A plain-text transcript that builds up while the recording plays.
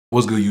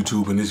What's good,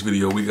 YouTube? In this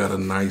video, we got a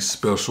nice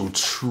special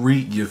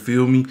treat, you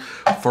feel me?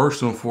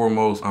 First and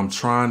foremost, I'm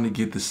trying to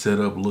get the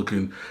setup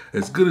looking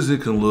as good as it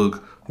can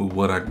look with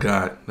what I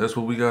got. That's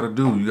what we gotta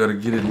do. You gotta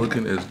get it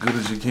looking as good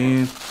as you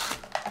can,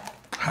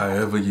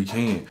 however you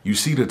can. You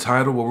see the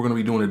title, what we're gonna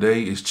be doing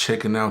today is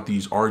checking out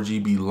these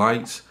RGB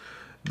lights.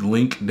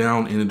 Link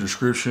down in the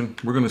description.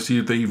 We're gonna see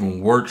if they even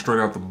work straight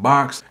out the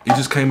box. It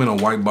just came in a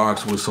white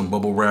box with some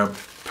bubble wrap,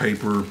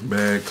 paper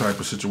bag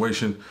type of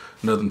situation.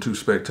 Nothing too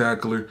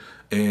spectacular.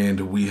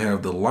 And we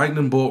have the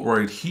lightning bolt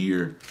right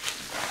here.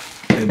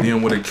 And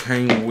then what it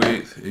came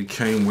with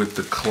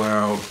the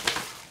Cloud,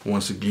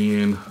 once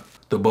again,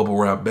 the bubble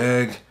wrap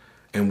bag,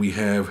 and we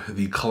have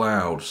the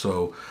Cloud.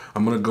 So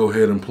I'm gonna go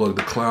ahead and plug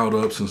the Cloud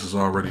up since it's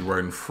already right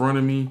in front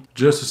of me,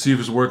 just to see if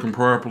it's working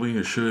properly.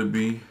 It should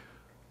be.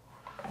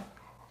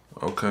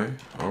 Okay,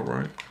 all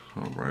right,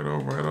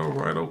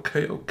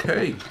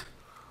 okay.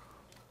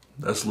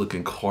 That's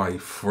looking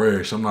quite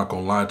fresh, I'm not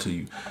gonna lie to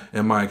you.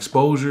 And my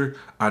exposure,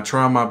 I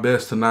try my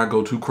best to not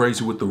go too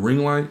crazy with the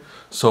ring light.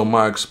 So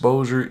my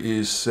exposure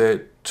is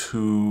set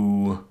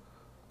to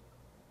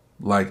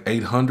like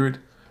 800.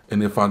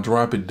 And if I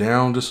drop it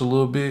down just a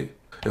little bit,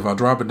 if I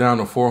drop it down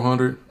to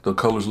 400, the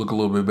colors look a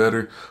little bit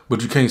better,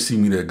 but you can't see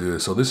me that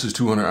good. So this is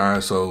 200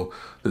 ISO,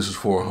 this is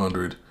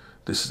 400,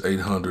 this is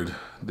 800,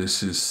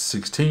 this is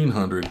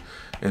 1600,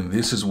 and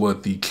this is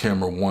what the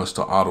camera wants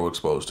to auto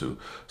expose to.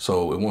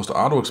 So it wants to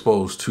auto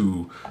expose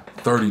to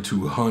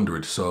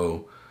 3200.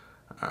 So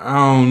I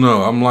don't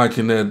know, I'm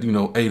liking that,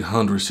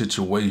 800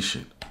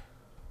 situation.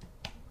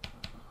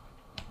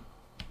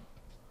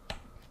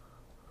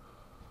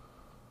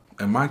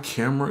 And my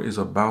camera is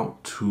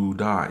about to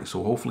die.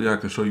 So hopefully I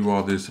can show you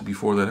all this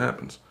before that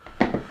happens.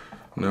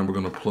 Now we're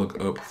gonna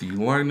plug up the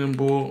lightning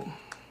bolt.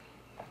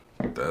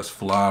 That's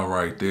fly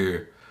right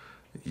there.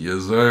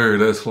 Yes, sir,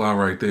 that's fly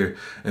right there.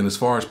 And as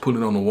far as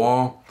putting it on the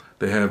wall,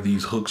 they have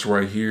these hooks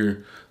right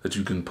here that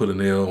you can put a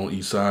nail on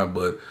each side,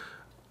 but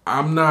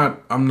I'm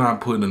not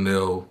putting a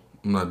nail.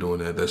 I'm not doing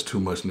that. That's too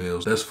much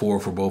nails. That's 4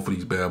 for both of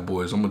these bad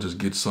boys. I'm gonna just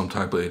get some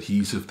type of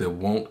adhesive that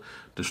won't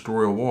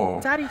destroy a wall.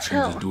 Daddy,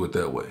 chill. And just do it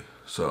that way.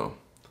 So,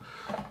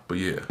 but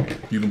yeah,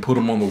 you can put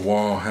them on the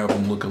wall, have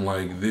them looking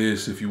like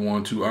this if you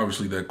want to.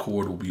 Obviously that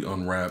cord will be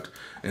unwrapped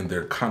and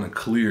they're kind of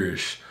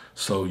clearish.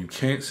 So you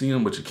can't see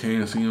them, but you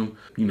can see them.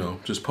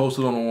 Just post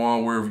it on the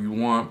wall wherever you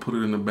want, put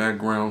it in the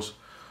backgrounds,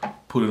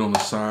 put it on the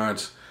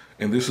sides.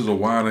 And this is a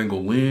wide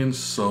angle lens,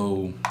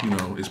 so,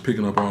 it's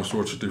picking up all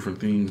sorts of different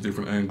things,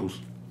 different angles.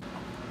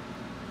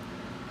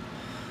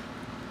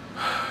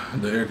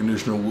 The air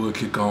conditioner would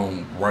kick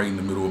on right in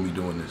the middle of me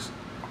doing this.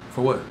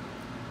 For what?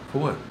 For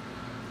what?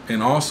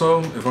 And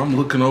also, if I'm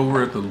looking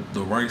over at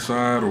the right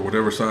side or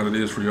whatever side it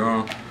is for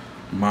y'all,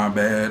 my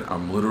bad,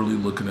 I'm literally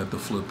looking at the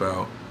flip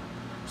out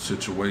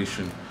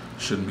situation.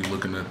 Shouldn't be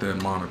looking at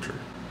that monitor.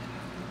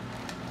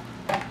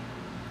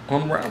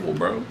 Unravel,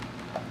 bro.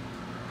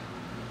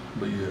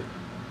 But yeah,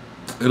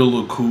 it'll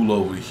look cool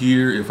over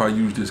here if I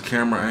use this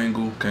camera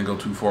angle. Can't go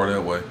too far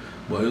that way,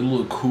 but it'll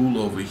look cool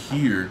over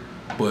here,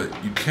 but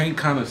you can't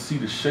kind of see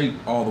the shape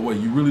all the way.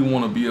 You really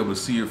want to be able to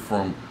see it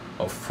from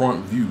a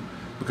front view,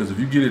 because if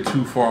you get it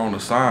too far on the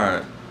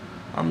side,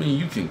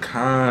 you can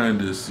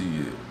kind of see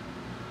it.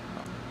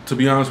 To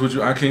be honest with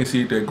you, I can't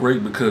see it that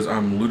great because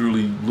I'm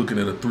literally looking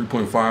at a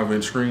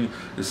 3.5-inch screen.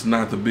 It's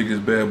not the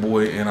biggest bad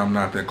boy and I'm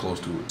not that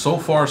close to it. So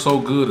far, so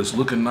good. It's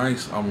looking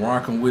nice. I'm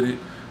rocking with it.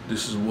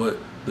 This is what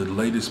the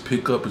latest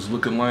pickup is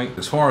looking like.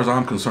 As far as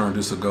I'm concerned,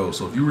 this will go.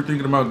 So if you were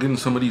thinking about getting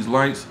some of these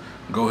lights,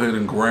 go ahead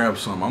and grab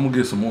some. I'm gonna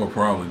get some more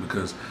probably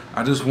because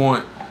I just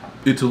want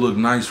it to look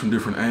nice from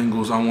different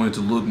angles. I want it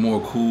to look more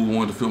cool. I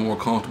want it to feel more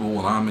comfortable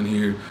while I'm in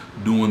here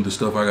doing the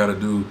stuff I gotta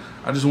do.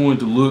 I just want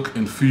it to look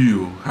and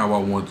feel how I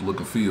want it to look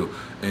and feel.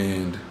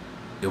 And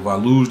if I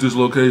lose this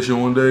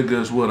location one day,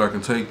 guess what? I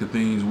can take the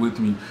things with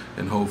me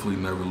and hopefully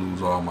never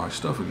lose all my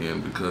stuff again,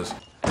 because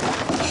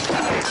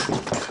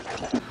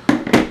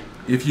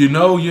if you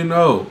know, you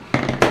know.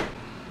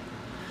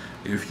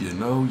 If you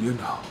know, you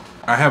know.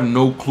 I have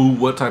no clue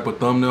what type of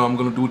thumbnail I'm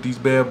gonna do with these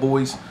bad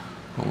boys.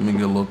 Let me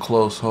get a little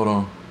close, hold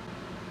on.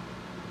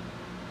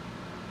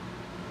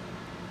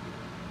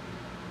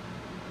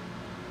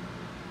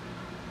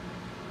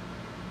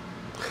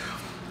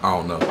 I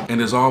don't know.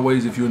 And as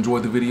always, if you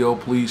enjoyed the video,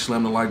 please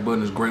slam the like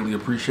button. It's greatly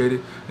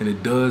appreciated. And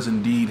it does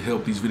indeed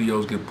help these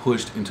videos get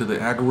pushed into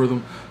the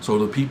algorithm. So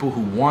the people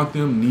who want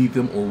them, need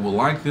them, or will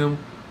like them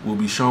will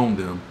be shown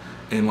them.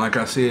 And like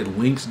I said,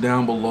 links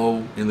down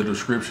below in the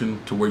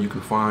description to where you can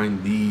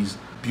find these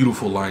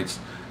beautiful lights.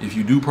 If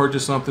you do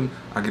purchase something,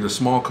 I get a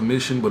small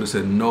commission, but it's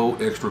at no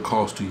extra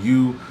cost to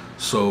you.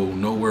 So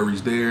no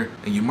worries there.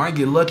 And you might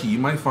get lucky. You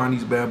might find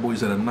these bad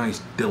boys at a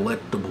nice,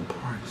 delectable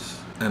price.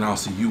 And I'll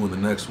see you in the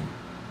next one.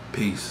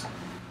 Peace.